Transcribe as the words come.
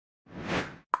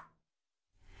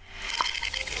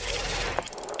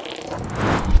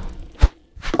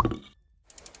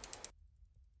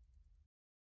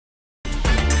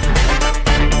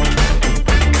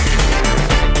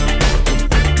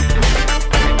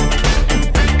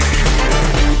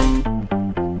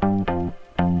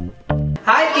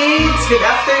good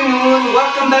afternoon.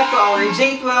 Welcome back to our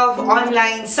J12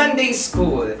 Online Sunday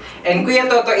School. And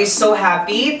Kuya Toto is so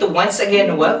happy to once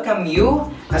again welcome you.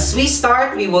 As we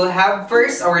start, we will have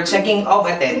first our checking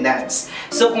of attendance.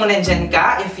 So kung nandyan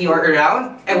ka, if you're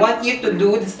around, I want you to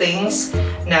do the things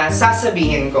na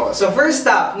sasabihin ko. So first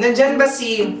up, nandyan ba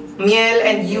si Miel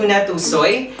and Yuna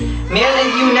Tusoy? Miel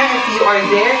and Yuna, if you are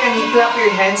there, can you clap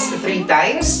your hands 3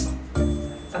 times?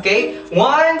 Okay,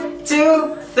 1,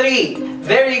 2, 3.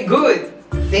 Very good.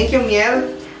 Thank you,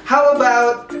 Miel. How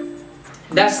about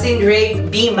Dustin Ray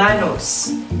B.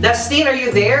 Manos? Dustin, are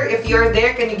you there? If you're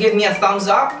there, can you give me a thumbs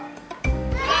up?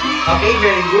 Okay,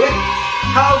 very good.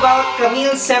 How about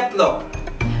Camille Seplo?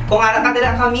 Kung ara ka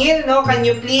dala, Camille, no, can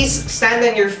you please stand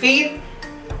on your feet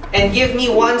and give me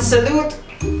 1 salute?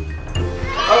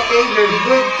 Okay, very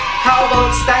good. How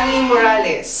about Stanley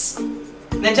Morales?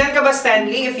 Nandyan ka ba,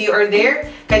 Stanley? If you are there,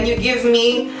 can you give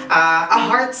me a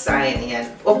heart sign? Yan.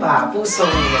 Opa, puso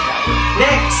niya tayo.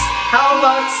 Next, how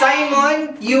about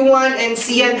Simon, Yuan, and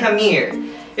Sian Hamir?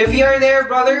 If you are there,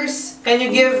 brothers, can you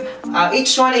give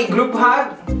each one a group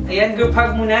hug? Ayan, group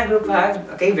hug muna, group hug.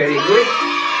 Okay, very good.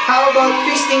 How about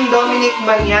Christine Dominic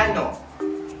Mariano?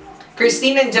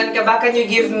 Christine, nandyan ka ba? Can you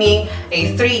give me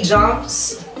a 3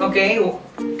 jumps? Okay,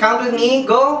 count with me.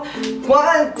 Go.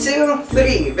 1, 2,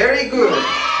 3. Very good.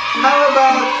 How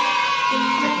about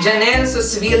Janelle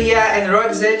Susvilla and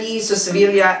Rosalie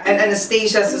Susvilla and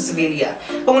Anastasia Susvilla?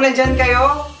 Kung nandyan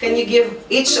kayo, can you give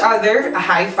each other a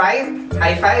high five?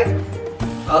 High five.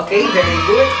 Okay, very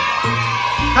good.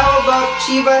 How about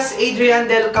Chivas Adrian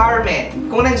Del Carmen?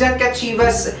 Kung nandyan ka,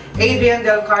 Chivas Adrian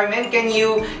Del Carmen, can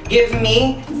you give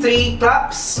me 3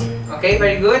 claps? Okay,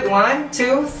 very good. 1,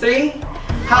 2, 3.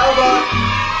 How about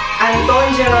Anton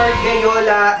Gerard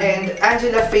Gayola and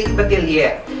Angela Faith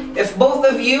Batilier? If both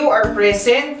of you are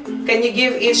present, can you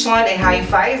give each one a high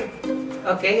five?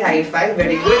 Okay, high five.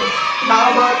 Very good.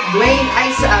 How about Dwayne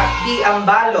Isaac D.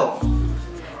 Ambalo?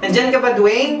 Nandyan ka ba,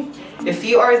 Dwayne? If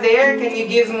you are there, can you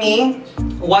give me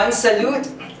 1 salute?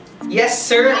 Yes,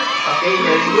 sir. Okay,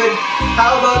 very good.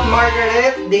 How about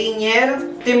Margaret,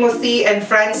 Daniel, Timothy, and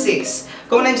Francis?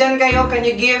 Kung nandyan kayo, can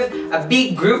you give a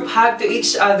big group hug to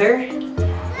each other?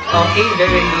 Okay,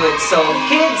 very good. So,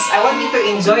 kids, I want you to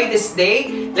enjoy this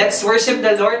day. Let's worship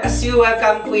the Lord as you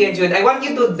welcome Kuya Jude. I want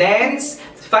you to dance,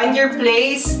 find your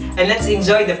place, and let's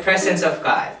enjoy the presence of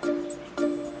God.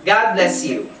 God bless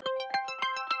you.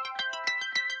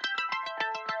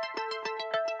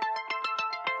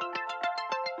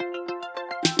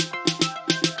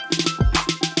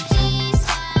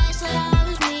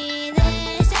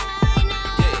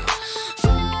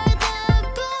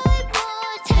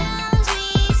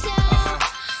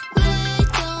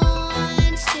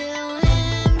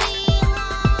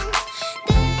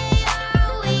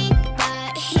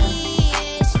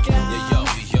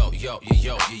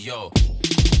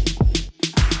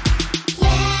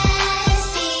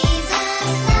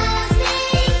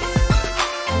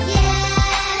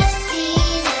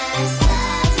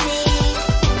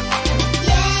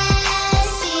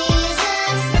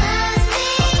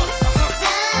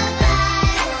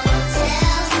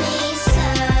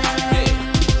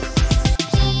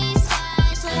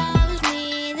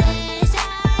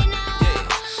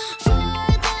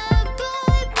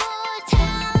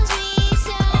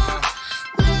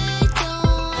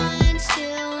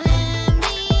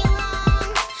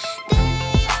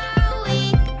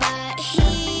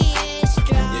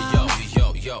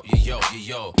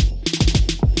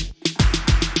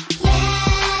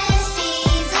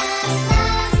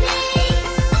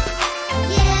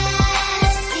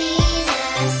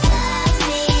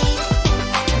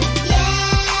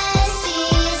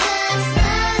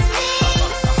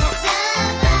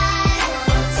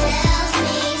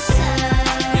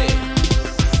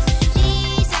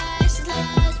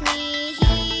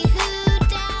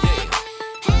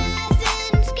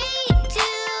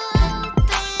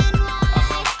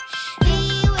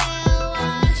 We will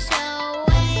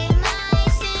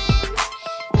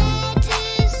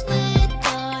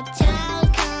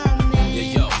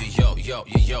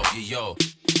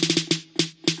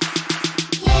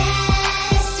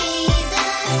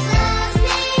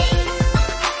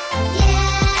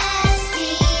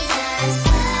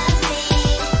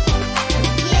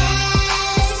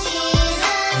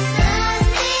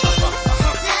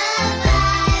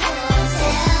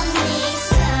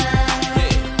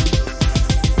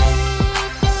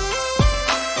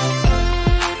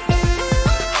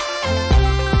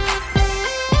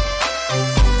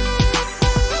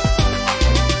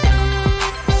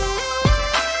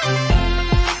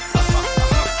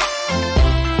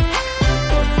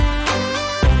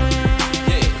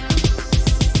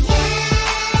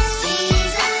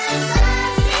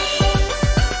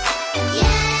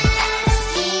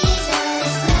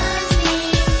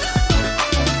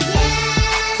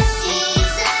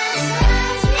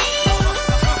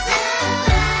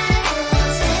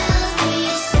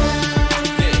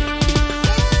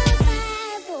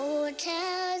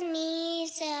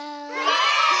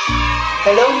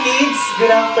good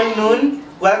afternoon.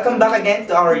 Welcome back again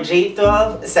to our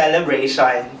J12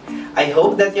 celebration. I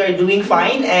hope that you're doing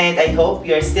fine and I hope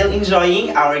you're still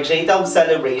enjoying our J12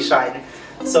 celebration.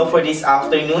 So for this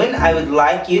afternoon, I would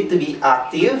like you to be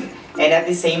active and at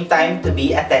the same time to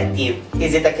be attentive.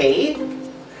 Is it okay?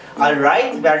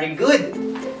 Alright, very good.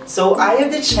 So I have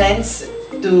the chance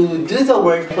to do the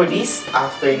work for this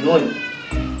afternoon.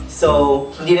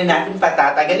 So, hindi na natin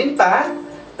patatagalin pa.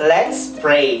 Let's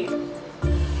pray.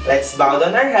 Let's bow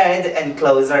down our head and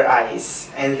close our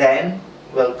eyes. And then,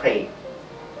 we'll pray.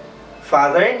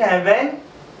 Father in heaven,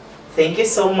 thank you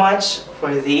so much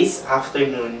for this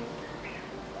afternoon.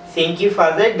 Thank you,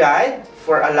 Father God,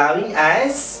 for allowing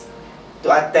us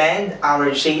to attend our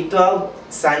J12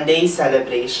 Sunday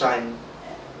celebration.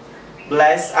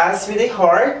 Bless us with a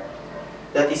heart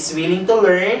that is willing to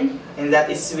learn and that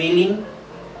is willing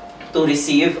to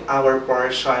receive our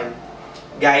portion.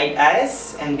 Guide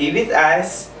us and be with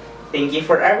us. Thank you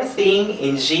for everything.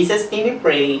 In Jesus' name we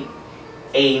pray.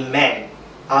 Amen.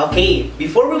 Okay,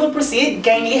 before we will proceed,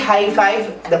 kindly high five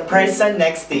the person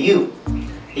next to you.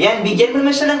 Ayan, bigyan mo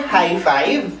naman siya ng high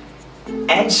five.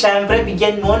 And syempre,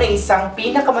 bigyan mo ng isang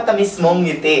pinakamatamis mong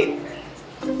ngiti.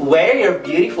 Wear your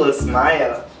beautiful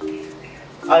smile.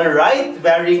 Alright,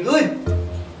 very good.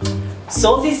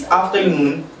 So this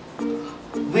afternoon,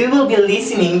 we will be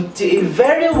listening to a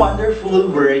very wonderful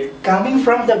word coming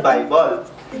from the Bible.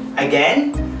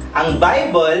 Again, ang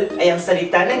Bible ay ang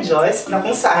salita ng Diyos na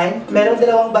kung saan merong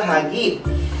dalawang bahagi.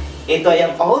 Ito ay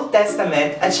ang Old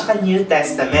Testament at saka New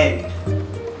Testament.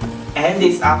 And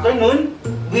this afternoon,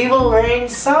 we will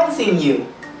learn something new.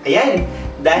 Ayan,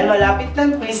 dahil malapit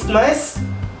ng Christmas,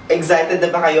 excited na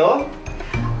ba kayo?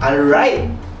 Alright!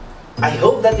 I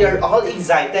hope that you're all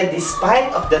excited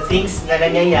despite of the things na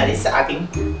nangyayari sa ating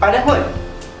panahon.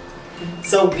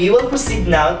 So we will proceed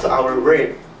now to our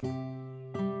word.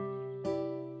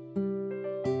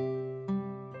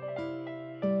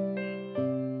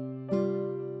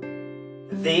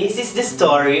 This is the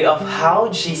story of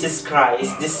how Jesus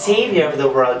Christ, the Savior of the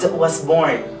world, was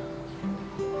born.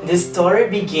 The story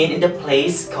begins in the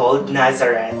place called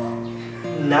Nazareth.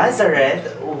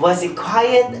 Nazareth was a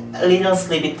quiet little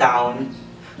sleepy town,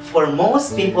 for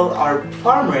most people are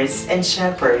farmers and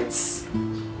shepherds.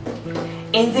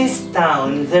 In this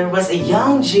town, there was a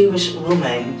young Jewish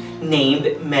woman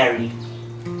named Mary.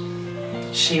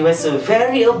 She was a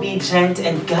very obedient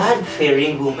and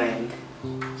God-fearing woman.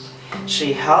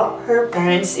 She helped her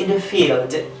parents in the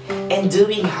field and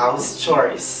doing house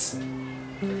chores.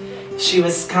 She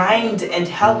was kind and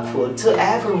helpful to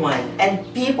everyone and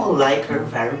people liked her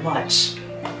very much.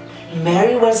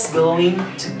 Mary was going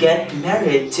to get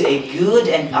married to a good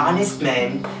and honest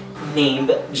man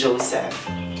named Joseph.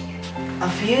 A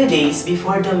few days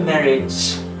before the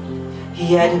marriage,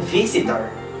 he had a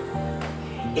visitor.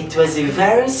 It was a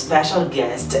very special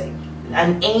guest,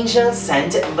 an angel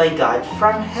sent by God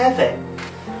from heaven,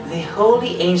 the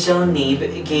holy angel named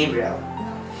Gabriel,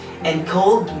 and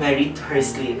called Mary to her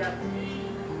sleep.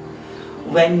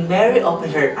 When Mary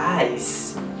opened her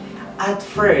eyes, at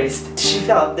first she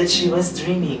felt that she was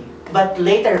dreaming, but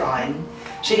later on,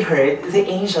 she heard the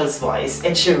angel's voice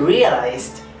and she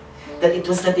realized that it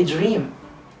was not a dream.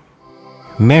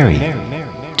 Mary,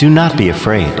 do not be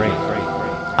afraid.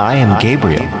 I am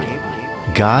Gabriel.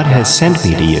 God has sent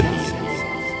me to you.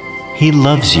 He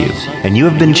loves you, and you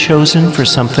have been chosen for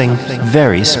something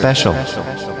very special.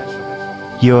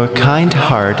 Your kind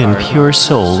heart and pure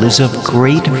soul is of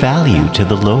great value to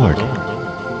the Lord.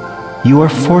 You are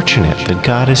fortunate that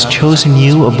God has chosen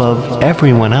you above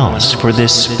everyone else for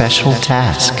this special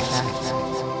task.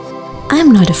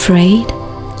 I'm not afraid.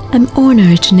 I'm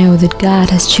honored to know that God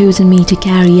has chosen me to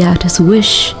carry out His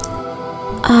wish.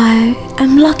 I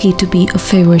am lucky to be a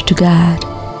favor to God.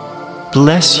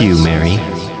 Bless you, Mary.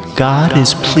 God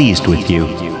is pleased with you.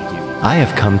 I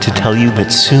have come to tell you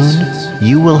that soon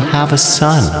you will have a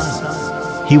son.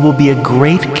 He will be a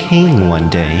great king one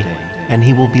day, and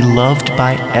he will be loved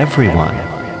by everyone.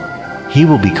 He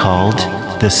will be called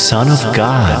the Son of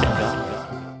God.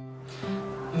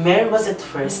 Mary was at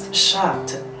first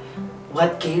shocked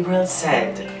what Gabriel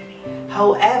said.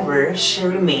 However, she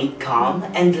remained calm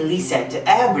and listened to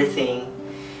everything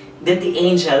that the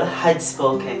angel had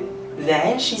spoken.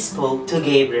 Then she spoke to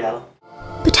Gabriel.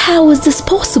 But how is this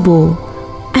possible?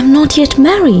 I'm not yet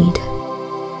married.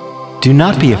 Do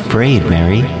not be afraid,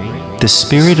 Mary. The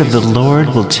Spirit of the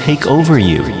Lord will take over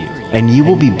you, and you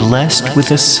will be blessed with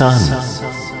a son.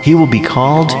 He will be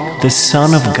called the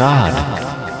Son of God.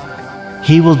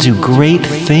 He will do great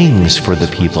things for the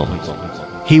people.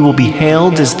 He will be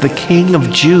hailed as the King of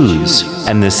Jews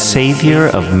and the Savior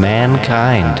of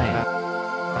mankind.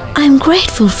 I'm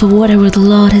grateful for whatever the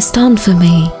Lord has done for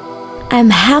me. I'm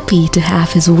happy to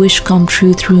have His wish come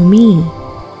true through me.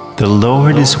 The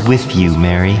Lord is with you,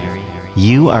 Mary.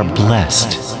 You are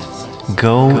blessed.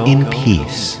 Go in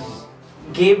peace.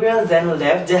 Gabriel then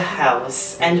left the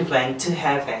house and went to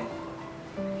heaven.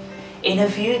 In a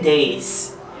few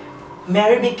days,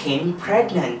 Mary became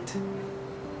pregnant.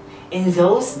 In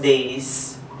those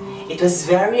days, it was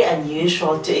very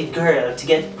unusual to a girl to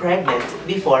get pregnant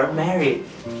before marriage.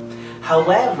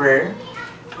 However,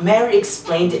 Mary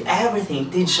explained everything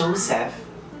to Joseph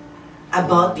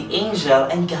about the angel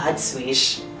and God's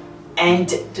wish and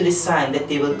to the son that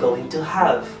they were going to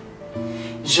have.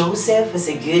 Joseph was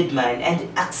a good man and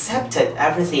accepted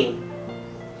everything.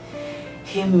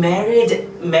 He married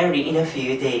Mary in a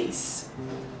few days.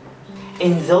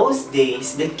 In those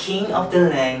days, the king of the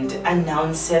land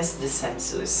announces the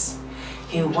census.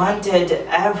 He wanted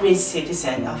every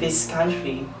citizen of his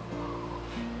country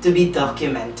to be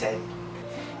documented.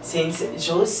 Since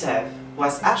Joseph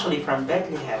was actually from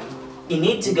Bethlehem, he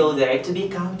needed to go there to be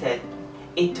counted.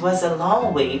 It was a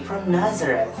long way from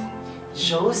Nazareth.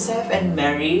 Joseph and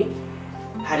Mary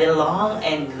had a long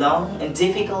and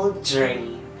difficult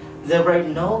journey. There were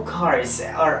no cars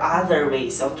or other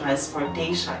ways of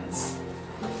transportations.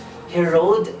 He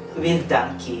rode with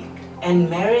donkey, and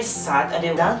Mary sat on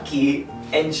the donkey,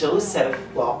 and Joseph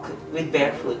walked with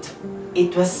barefoot.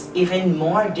 It was even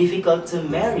more difficult to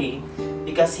Mary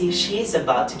because she is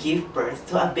about to give birth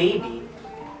to a baby.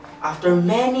 After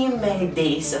many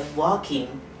days of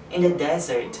walking in the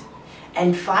desert,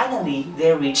 and finally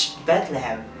they reached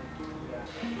Bethlehem.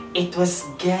 It was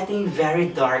getting very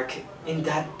dark in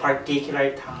that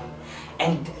particular town,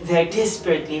 and they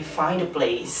desperately find a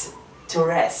place to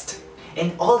rest.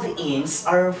 And all the inns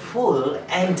are full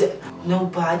and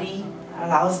nobody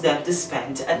allows them to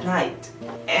spend at night.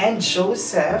 And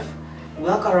Joseph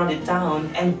walked around the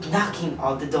town and knocking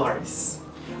all the doors,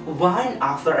 one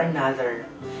after another,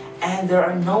 and there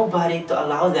are nobody to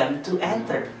allow them to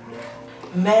enter.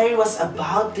 Mary was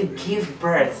about to give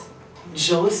birth.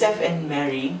 Joseph and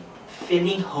Mary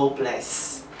feeling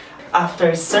hopeless.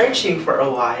 After searching for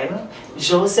a while,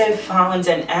 Joseph found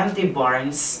an empty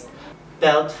barn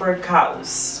built for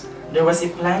cows. There was a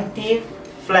plenty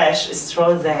fresh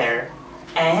straw there,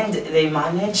 and they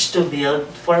managed to build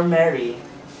for Mary.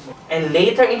 And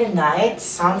later in the night,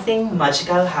 something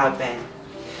magical happened,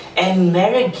 and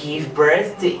Mary gave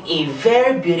birth to a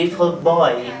very beautiful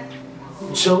boy.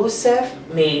 Joseph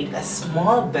made a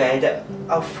small bed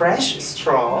of fresh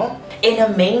straw in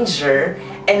a manger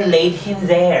and laid him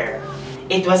there.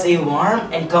 It was a warm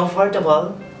and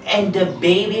comfortable, and the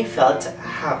baby felt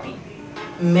happy.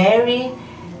 Mary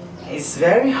is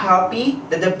very happy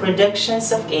that the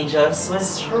predictions of angels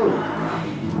was true.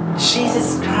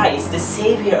 Jesus Christ, the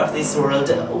Savior of this world,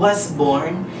 was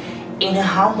born in a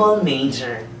humble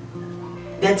manger.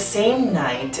 That same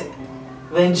night,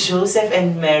 when Joseph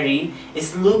and Mary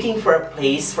is looking for a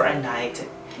place for a night,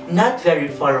 not very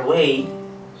far away,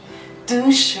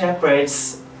 two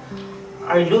shepherds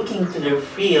are looking to their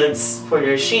fields for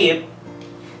their sheep.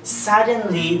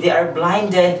 Suddenly, they are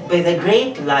blinded by the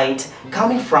great light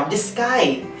coming from the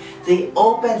sky. They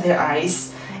open their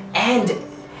eyes and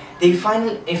they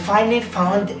finally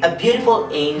found a beautiful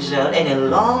angel and a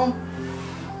long,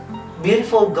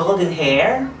 beautiful golden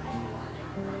hair,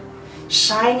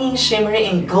 shining, shimmering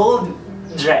in gold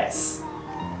dress,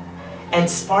 and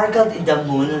sparkled in the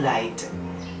moonlight.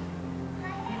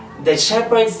 The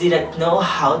shepherds did not know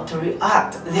how to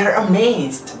react. They are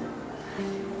amazed.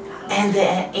 And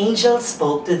the angel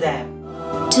spoke to them.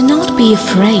 Do not be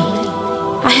afraid.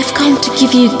 I have come to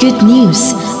give you good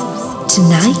news.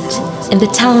 Tonight, in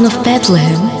the town of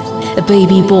Bethlehem, a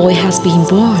baby boy has been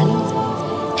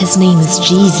born. His name is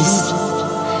Jesus.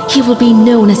 He will be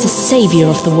known as the Savior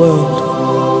of the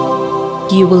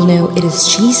world. You will know it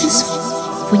is Jesus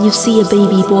when you see a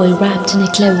baby boy wrapped in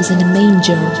a clothes in a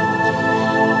manger.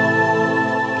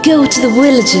 Go to the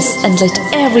villages and let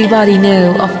everybody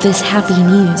know of this happy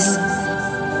news.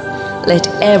 Let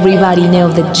everybody know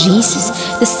that Jesus,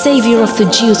 the Savior of the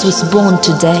Jews, was born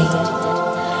today.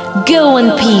 Go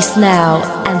in peace now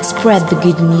and spread the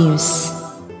good news.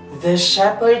 The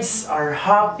shepherds are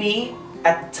happy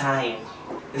at the time.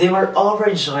 They were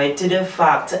overjoyed to the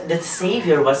fact that the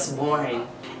Savior was born.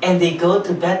 And they go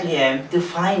to Bethlehem to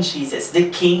find Jesus, the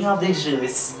King of the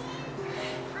Jews.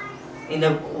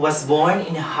 Was born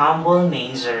in a humble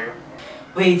manger.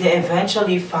 When they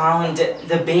eventually found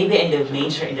the baby in the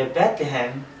manger in the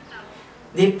Bethlehem,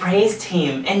 they praised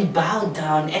him and bowed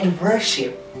down and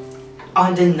worshipped.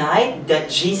 On the night that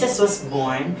Jesus was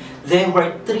born, there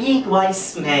were 3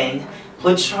 wise men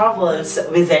who travels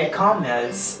with their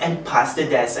camels and pass the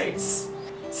deserts.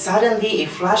 Suddenly, a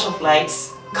flash of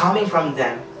lights coming from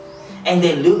them, and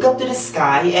they look up to the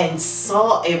sky and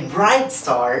saw a bright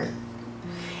star.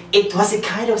 It was a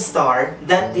kind of star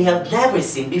that they have never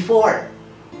seen before.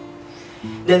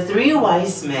 The three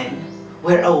wise men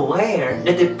were aware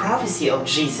that the prophecy of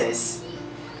Jesus,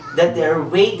 that they are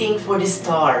waiting for the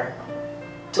star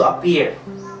to appear.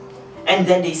 And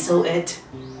then they saw it,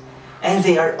 and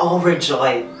they are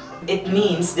overjoyed. It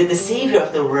means that the Savior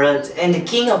of the world and the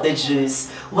King of the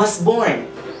Jews was born.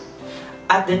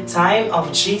 At the time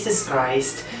of Jesus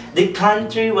Christ, the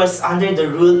country was under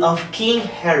the rule of King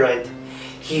Herod.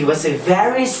 He was a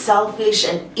very selfish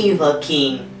and evil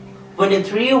king. When the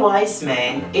three wise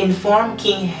men informed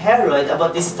King Herod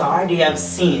about the star they have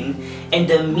seen and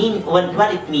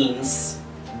what it means,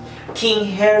 King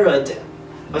Herod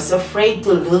was afraid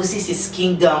to lose his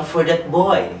kingdom for that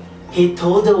boy. He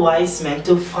told the wise men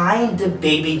to find the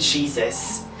baby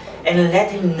Jesus and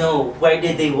let him know where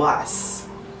the day was.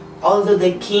 Although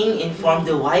the king informed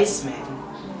the wise men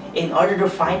in order to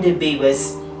find the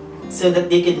babies so that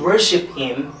they could worship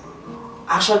him,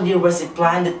 actually there was a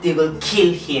plan that they will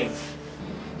kill him.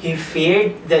 He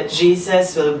feared that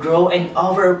Jesus will grow and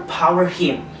overpower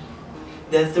him.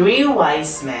 The three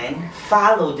wise men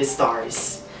followed the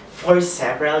stars for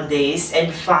several days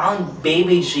and found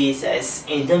baby Jesus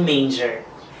in the manger.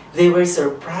 They were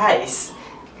surprised,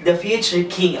 the future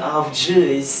king of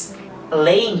Jews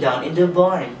laying down in the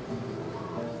barn.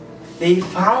 They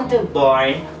found the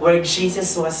barn where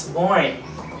Jesus was born.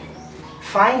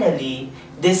 Finally,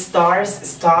 the stars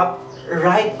stopped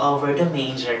right over the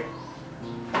manger.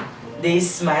 They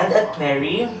smiled at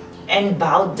Mary and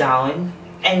bowed down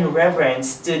in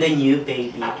reverence to the new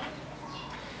baby.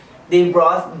 They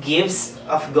brought gifts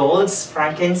of gold,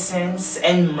 frankincense,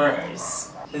 and myrrh.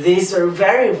 These were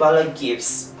very valuable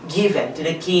gifts given to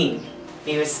the king.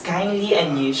 It was kindly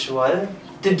unusual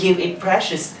to give a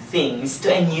precious things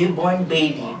to a newborn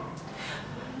baby.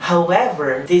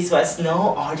 However, this was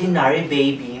no ordinary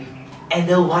baby, and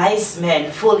the wise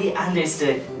men fully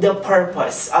understood the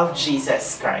purpose of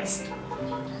Jesus Christ.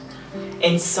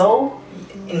 And so,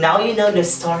 now you know the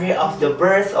story of the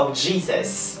birth of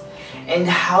Jesus and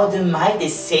how the mighty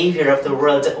Savior of the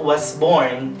world was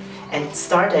born and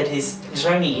started his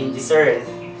journey in this earth.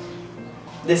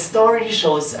 The story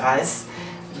shows us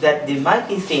that the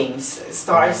mighty things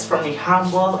starts from a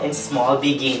humble and small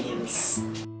beginnings.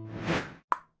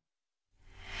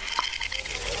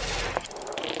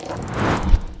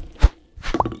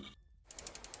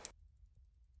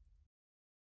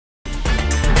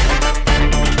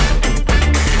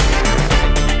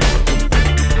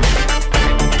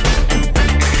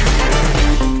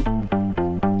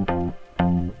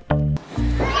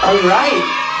 Alright,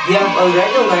 we have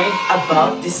already learned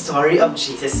about the story of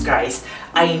Jesus Christ.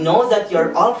 I know that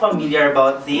you're all familiar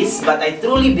about this, but I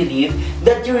truly believe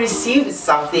that you received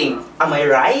something. Am I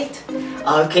right?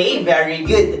 Okay, very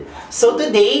good. So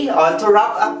today, to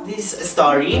wrap up this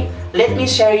story, let me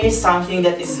share you something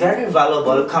that is very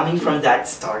valuable coming from that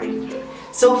story.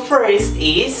 So first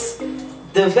is,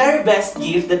 the very best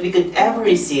gift that we could ever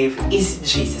receive is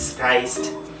Jesus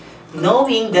Christ.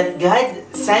 Knowing that God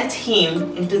sent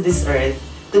Him into this earth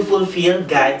to fulfill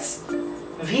God's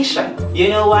vision.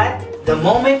 You know what? The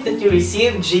moment that you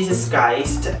receive Jesus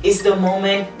Christ is the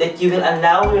moment that you will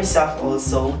allow yourself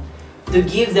also to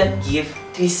give that gift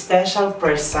to a special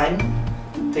person,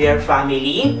 to your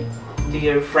family, to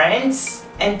your friends,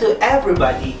 and to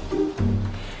everybody.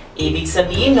 Ibig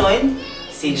sabihin nun,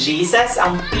 si Jesus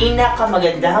ang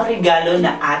pinakamagandang regalo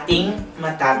na ating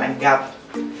matatanggap.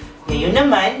 Ngayon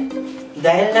naman,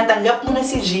 dahil natanggap mo na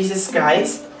si Jesus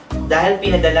Christ, dahil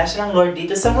pinadala siya ng Lord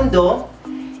dito sa mundo,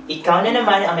 ikaw na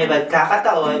naman ang may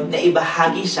pagkakataon na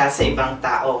ibahagi siya sa ibang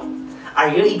tao. Are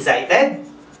you excited?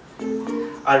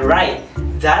 Alright,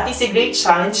 that is a great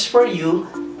challenge for you.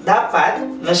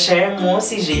 Dapat ma-share mo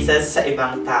si Jesus sa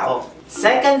ibang tao.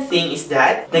 Second thing is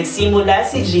that, nagsimula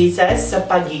si Jesus sa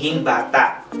pagiging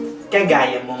bata,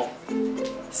 kagaya mo.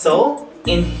 So,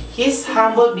 in His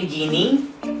humble beginning,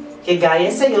 kagaya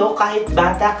sa'yo, kahit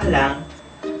bata ka lang,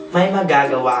 may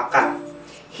magagawa ka.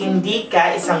 Hindi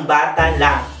ka isang bata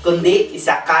lang, kundi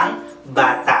isa kang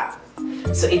bata.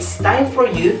 So it's time for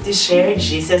you to share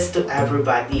Jesus to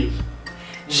everybody.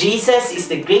 Jesus is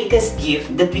the greatest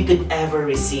gift that we could ever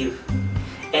receive.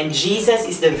 And Jesus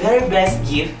is the very best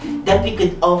gift that we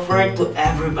could offer to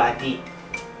everybody.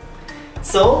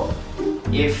 So,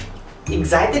 if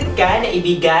excited ka na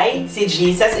ibigay si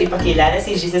Jesus, ipakilala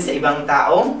si Jesus sa ibang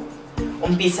tao,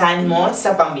 umpisan mo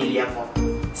sa pamilya mo,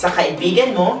 sa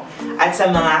kaibigan mo, at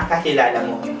sa mga kakilala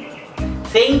mo.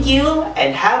 thank you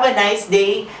and have a nice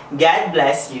day. God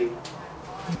bless you.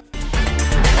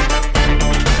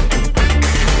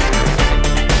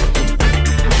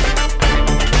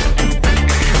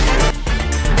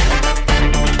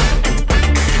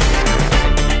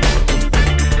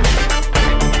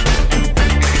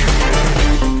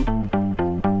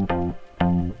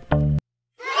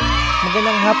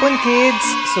 Magandang hapon, kids!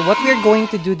 So what we're going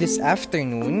to do this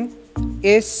afternoon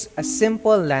is a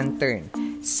simple lantern.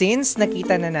 Since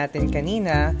nakita na natin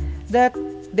kanina that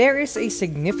there is a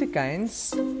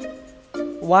significance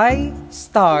why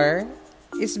star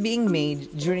is being made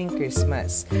during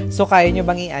Christmas. So kaya nyo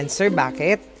bang i-answer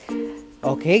bakit?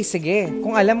 Okay, sige.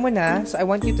 Kung alam mo na, so I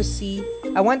want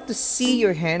to see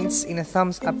your hands in a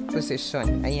thumbs up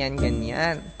position. Ayan,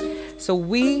 ganyan. So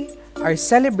we are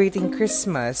celebrating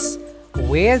Christmas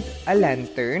with a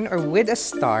lantern or with a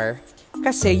star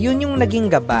kasi yun yung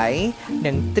naging gabay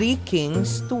ng three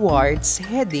kings towards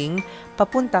heading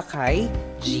papunta kay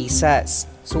Jesus.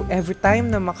 So every time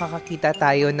na makakakita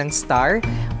tayo ng star,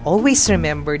 always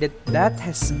remember that that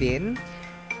has been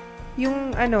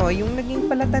yung naging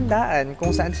palatandaan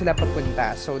kung saan sila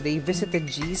papunta. So they visited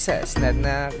Jesus na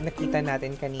nakita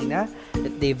natin kanina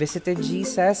that they visited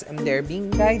Jesus and they're being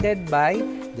guided by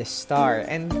the star.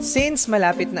 And since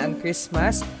malapit na ang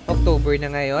Christmas, October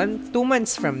na ngayon, 2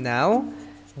 months from now,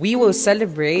 we will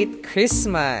celebrate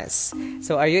Christmas.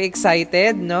 So are you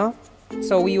excited, no?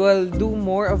 So we will do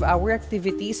more of our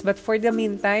activities, but for the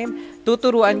meantime,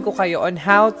 tuturuan ko kayo on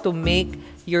how to make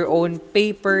your own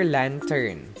paper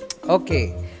lantern.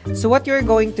 Okay, so what you're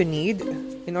going to need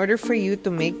in order for you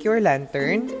to make your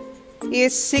lantern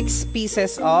is 6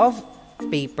 pieces of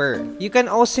paper. You can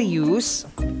also use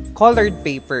colored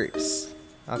papers.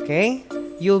 Okay?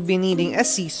 You'll be needing a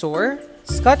scissor,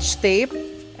 scotch tape,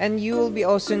 and you will be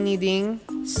also needing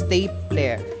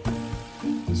stapler.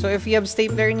 So if you have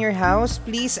stapler in your house,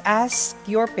 please ask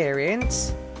your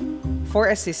parents for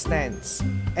assistance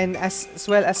and as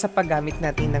well as sa paggamit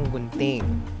natin ng gunting.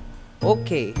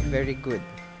 Okay, very good.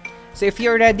 So if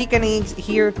you're ready, can I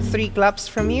hear 3 claps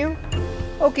from you?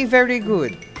 Okay, very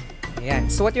good. Ayan.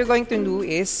 So what you're going to do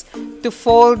is to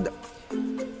fold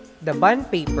the bond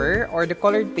paper or the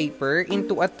colored paper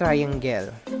into a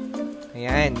triangle.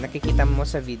 Ayan, nakikita mo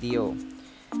sa video.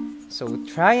 So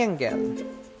triangle.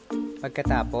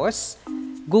 Pagkatapos,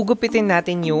 gugupitin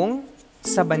natin yung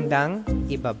sa bandang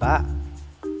ibaba.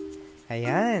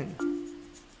 Ayan.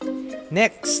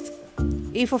 Next,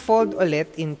 i-fold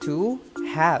ulit into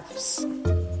halves.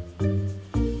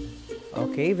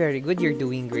 Okay, very good. You're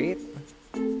doing great.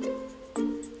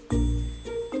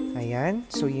 Ayan.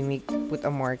 So, you put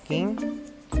a marking.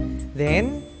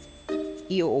 Then,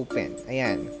 i-open.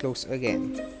 Ayan. Close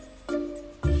again.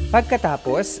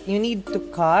 Pagkatapos, you need to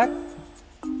cut.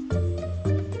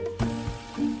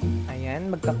 Ayan.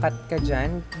 Magka-cut ka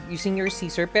dyan using your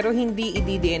scissor pero hindi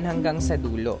ididiin hanggang sa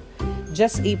dulo.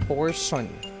 Just a portion.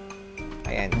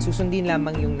 Ayan, susundin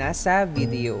lamang yung nasa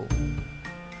video.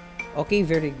 Okay,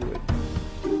 very good.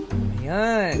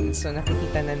 Ayan, so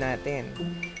nakikita na natin.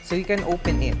 So you can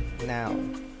open it now.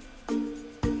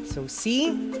 So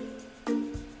see?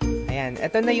 Ayan,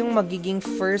 ito na yung magiging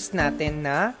first natin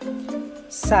na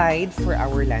side for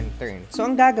our lantern. So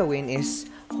ang gagawin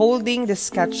is holding the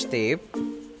scotch tape.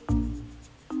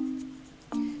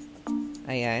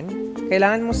 Ayan,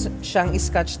 kailangan mo siyang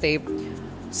scotch tape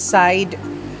side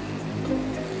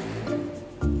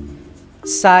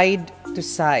to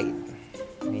side.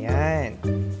 Ayan.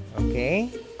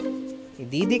 Okay?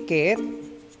 Ididikit.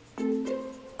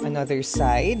 Another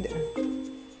side.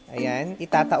 Ayan.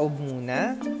 Itataob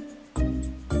muna.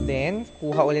 Then,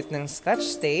 kuha ulit ng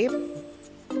scotch tape.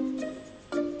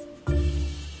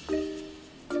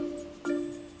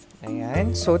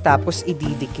 Ayan. So, tapos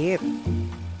ididikit.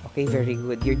 Okay, very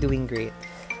good. You're doing great.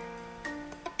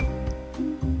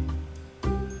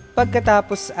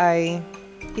 Pagkatapos ay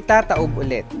itataob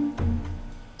ulit.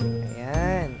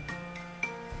 Ayan.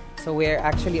 So we're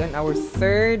actually on our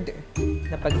third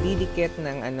na pagdidikit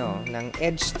ng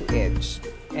edge to edge.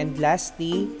 And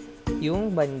lastly,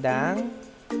 yung bandang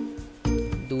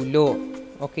dulo.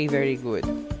 Okay, very good.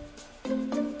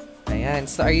 Ayan.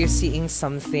 So are you seeing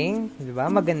something? Diba?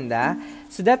 Maganda.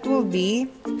 So that will be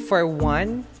for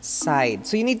one side.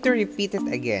 So you need to repeat it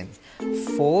again.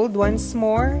 Fold once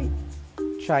more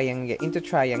into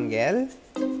triangle.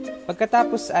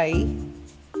 Pagkatapos ay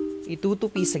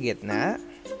itutupi sa gitna.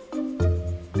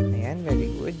 Ayan, very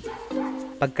good.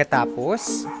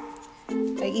 Pagkatapos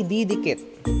ay ididikit.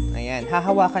 Ayan,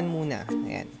 hahawakan muna.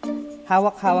 Ayan.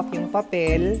 Hawak-hawak yung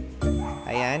papel.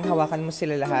 Ayan, hawakan mo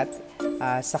sila lahat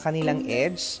sa kanilang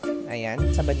edge.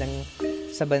 Ayan,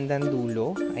 sa sa bandang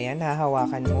dulo. Ayan,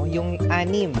 hahawakan mo. Yung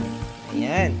 6.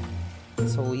 Ayan.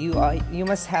 So, you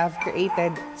must have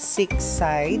created 6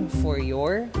 side for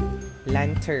your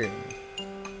lantern.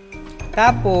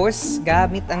 Tapos,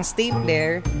 gamit ang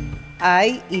stapler,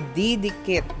 ay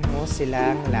ididikit mo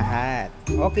silang lahat.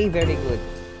 Okay, very good.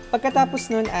 Pagkatapos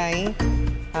nun ay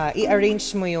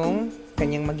i-arrange mo yung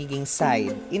kanyang magiging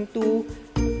side into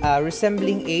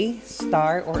resembling a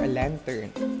star or a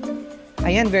lantern.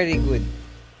 Ayan, very good.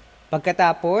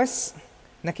 Pagkatapos,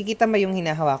 nakikita mo yung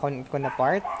hinahawakan ko na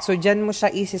part? So, dyan mo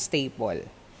siya isi-staple.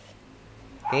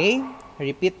 Okay?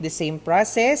 Repeat the same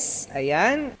process.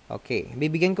 Ayan. Okay.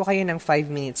 Bibigyan ko kayo ng 5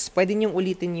 minutes. Pwede niyong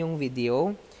ulitin yung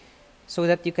video so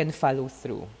that you can follow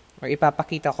through. Or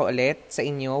ipapakita ko ulit sa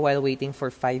inyo while waiting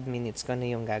for 5 minutes kung ano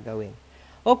yung gagawin.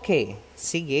 Okay.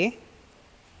 Sige.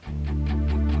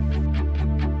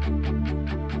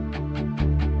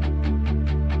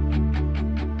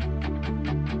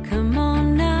 Come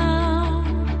on now,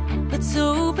 let's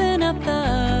open up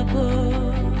the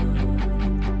book.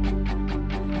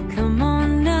 Come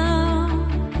on now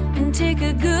and take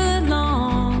a good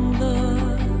long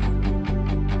look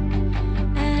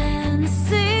and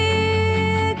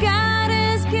see God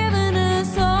has given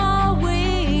us all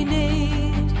we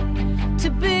need to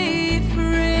be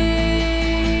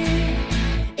free.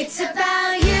 It's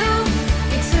about you,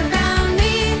 it's about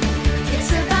me,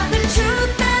 it's about the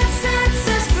truth that sets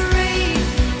us free.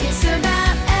 It's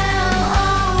about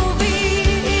L-O-V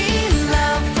E.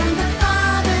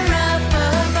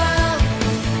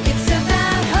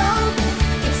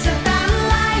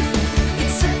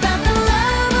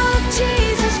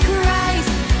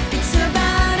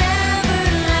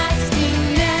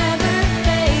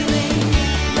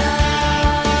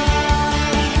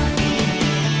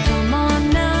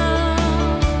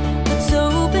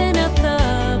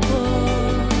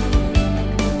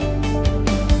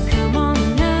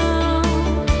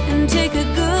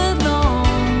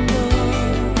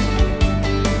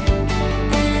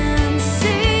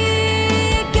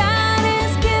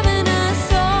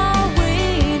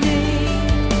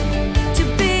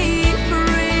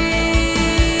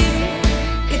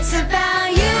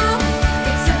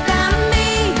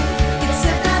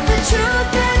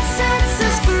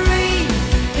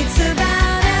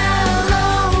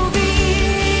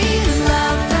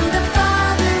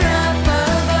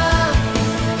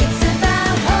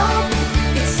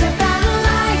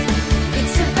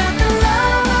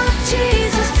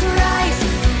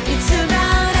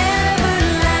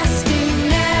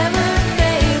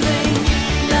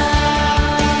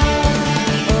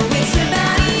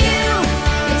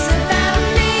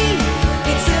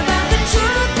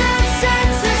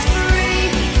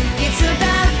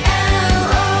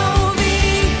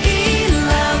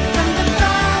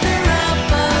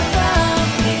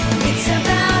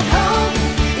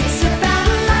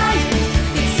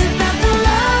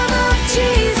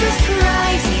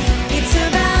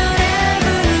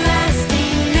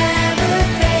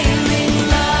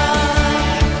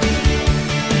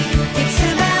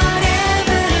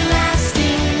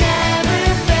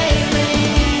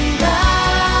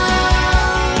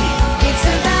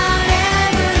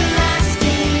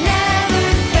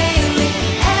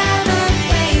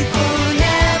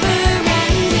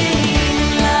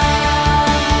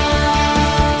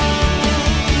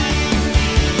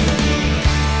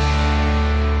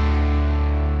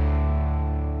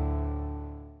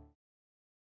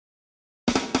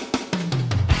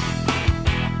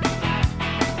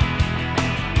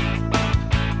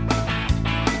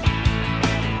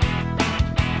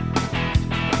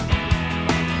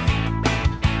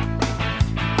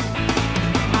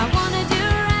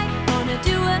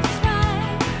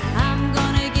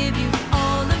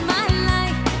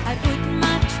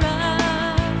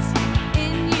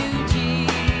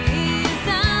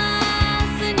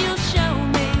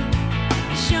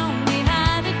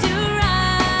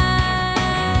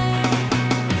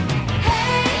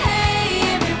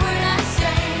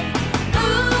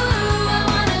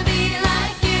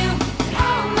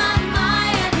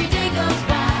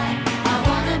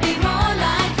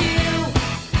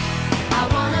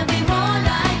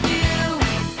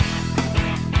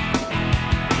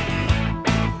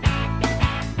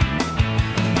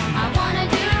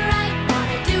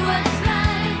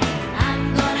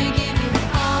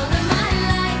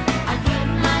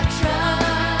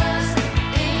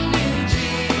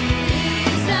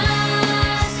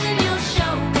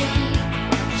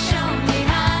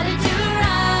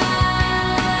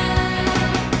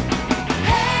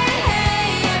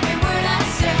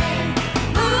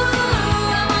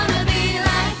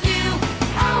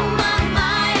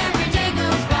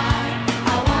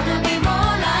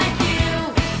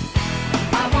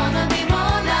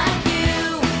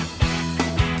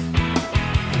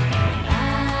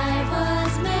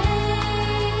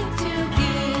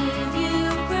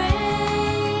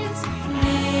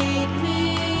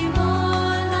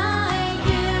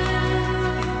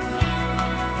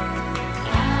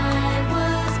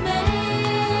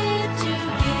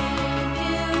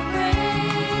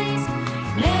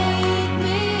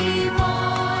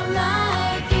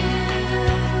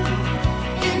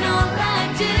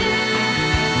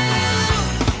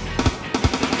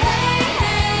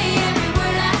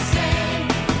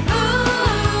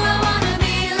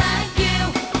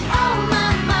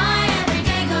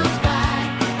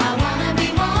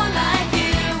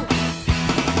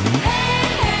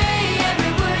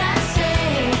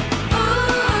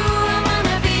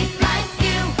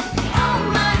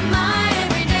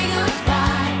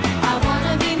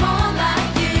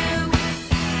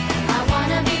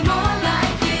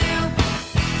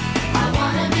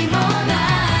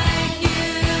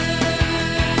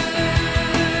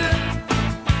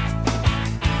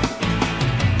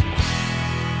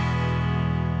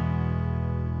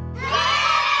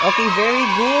 Okay, very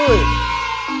good.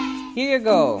 Here you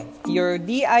go. Your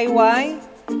DIY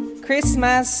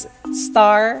Christmas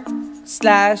star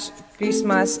 /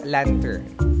 Christmas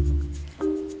lantern.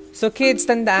 So kids,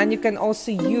 tandaan, you can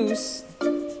also use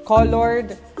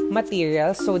colored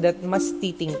material so that mas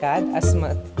titingkad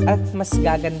at mas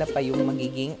gaganda pa yung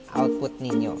magiging output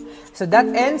ninyo. So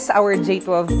that ends our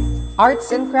J12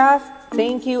 Arts and Craft.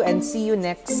 Thank you and see you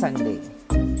next Sunday.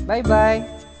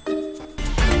 Bye-bye!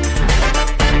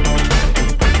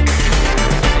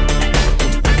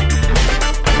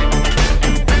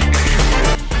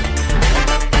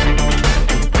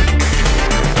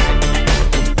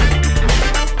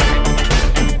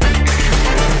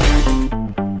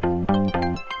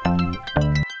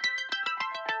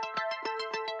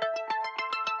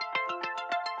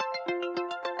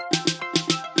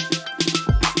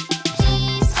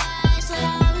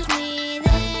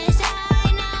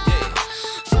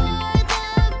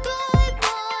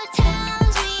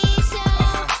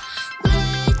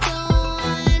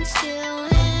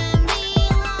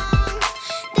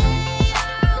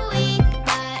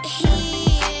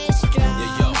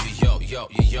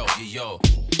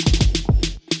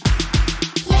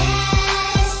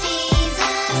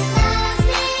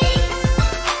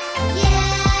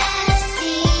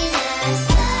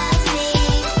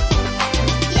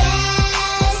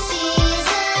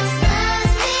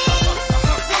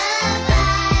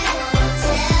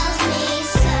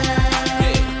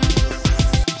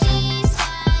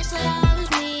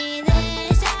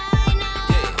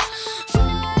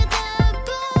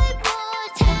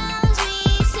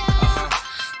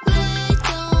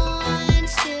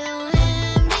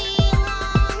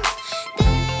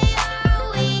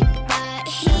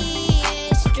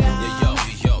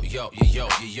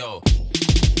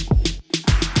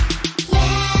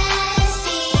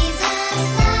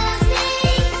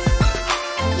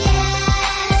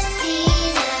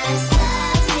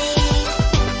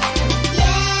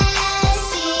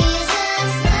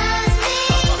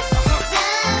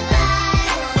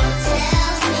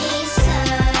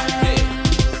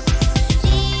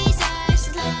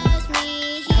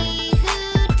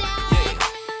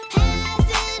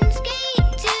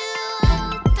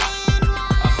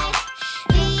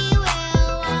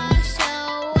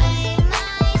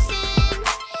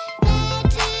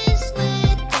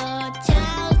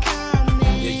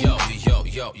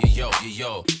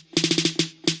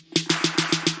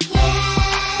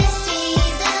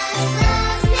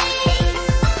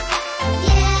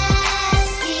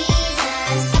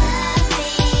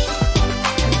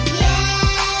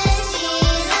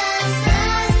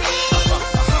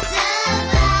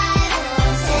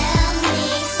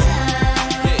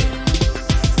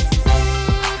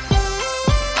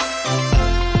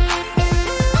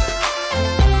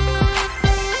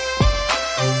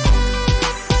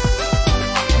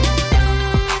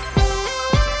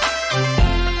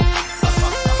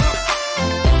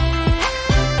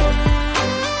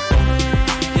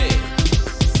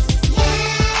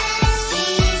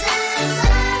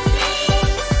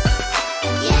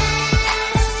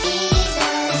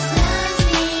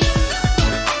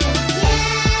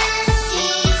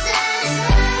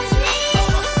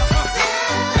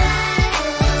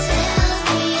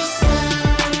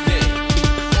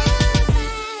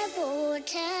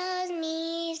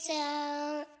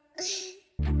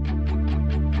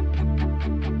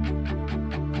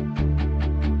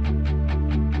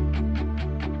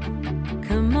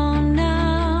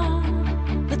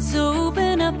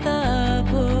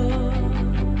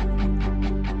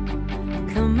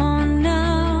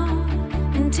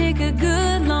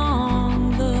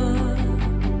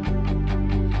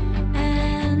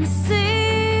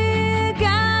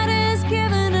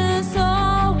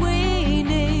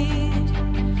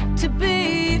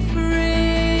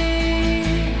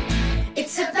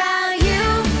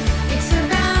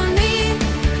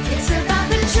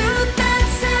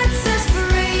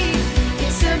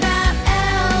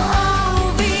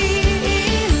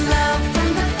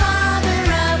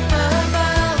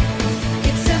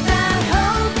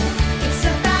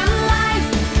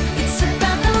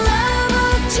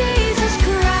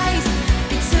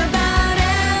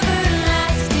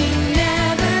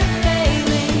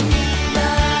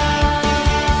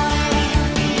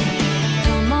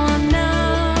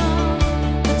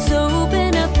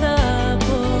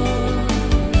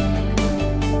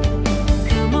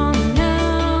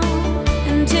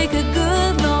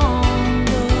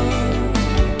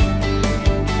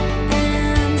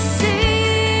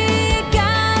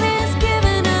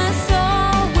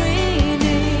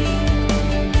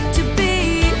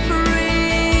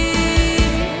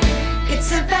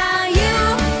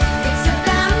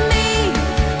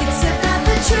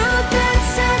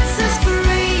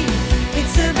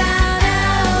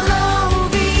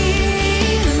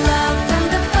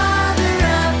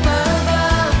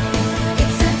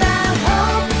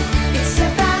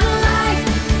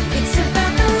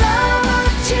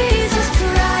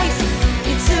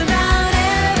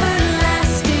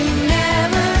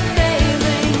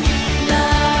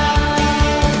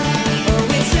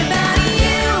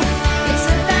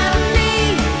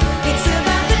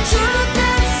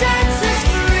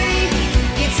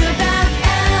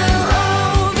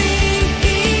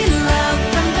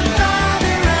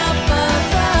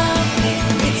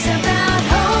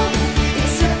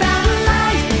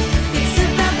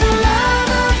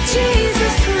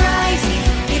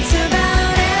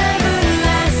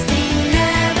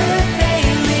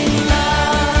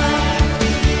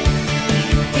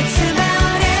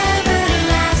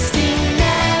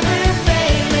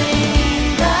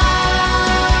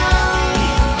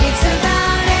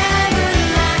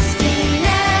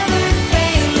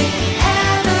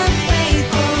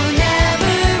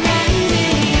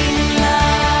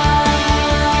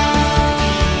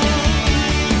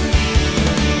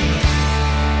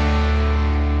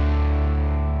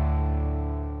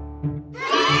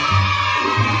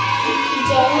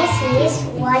 Genesis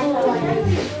 1:1.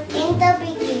 In the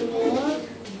beginning,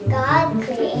 God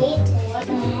created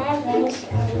the heavens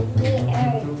and the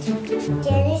earth.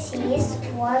 Genesis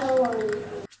 1:1.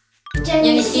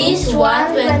 Genesis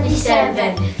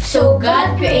 1:27. So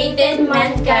God created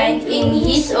mankind in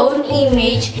His own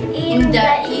image. In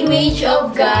the image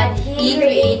of God, He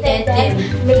created them.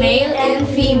 Male and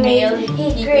female,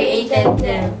 He created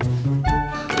them.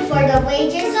 For the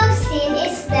wages of sin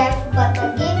is death, but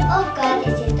the gift of God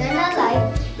is eternal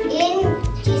life in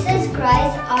Jesus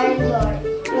Christ our Lord.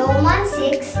 Romans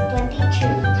 6:20.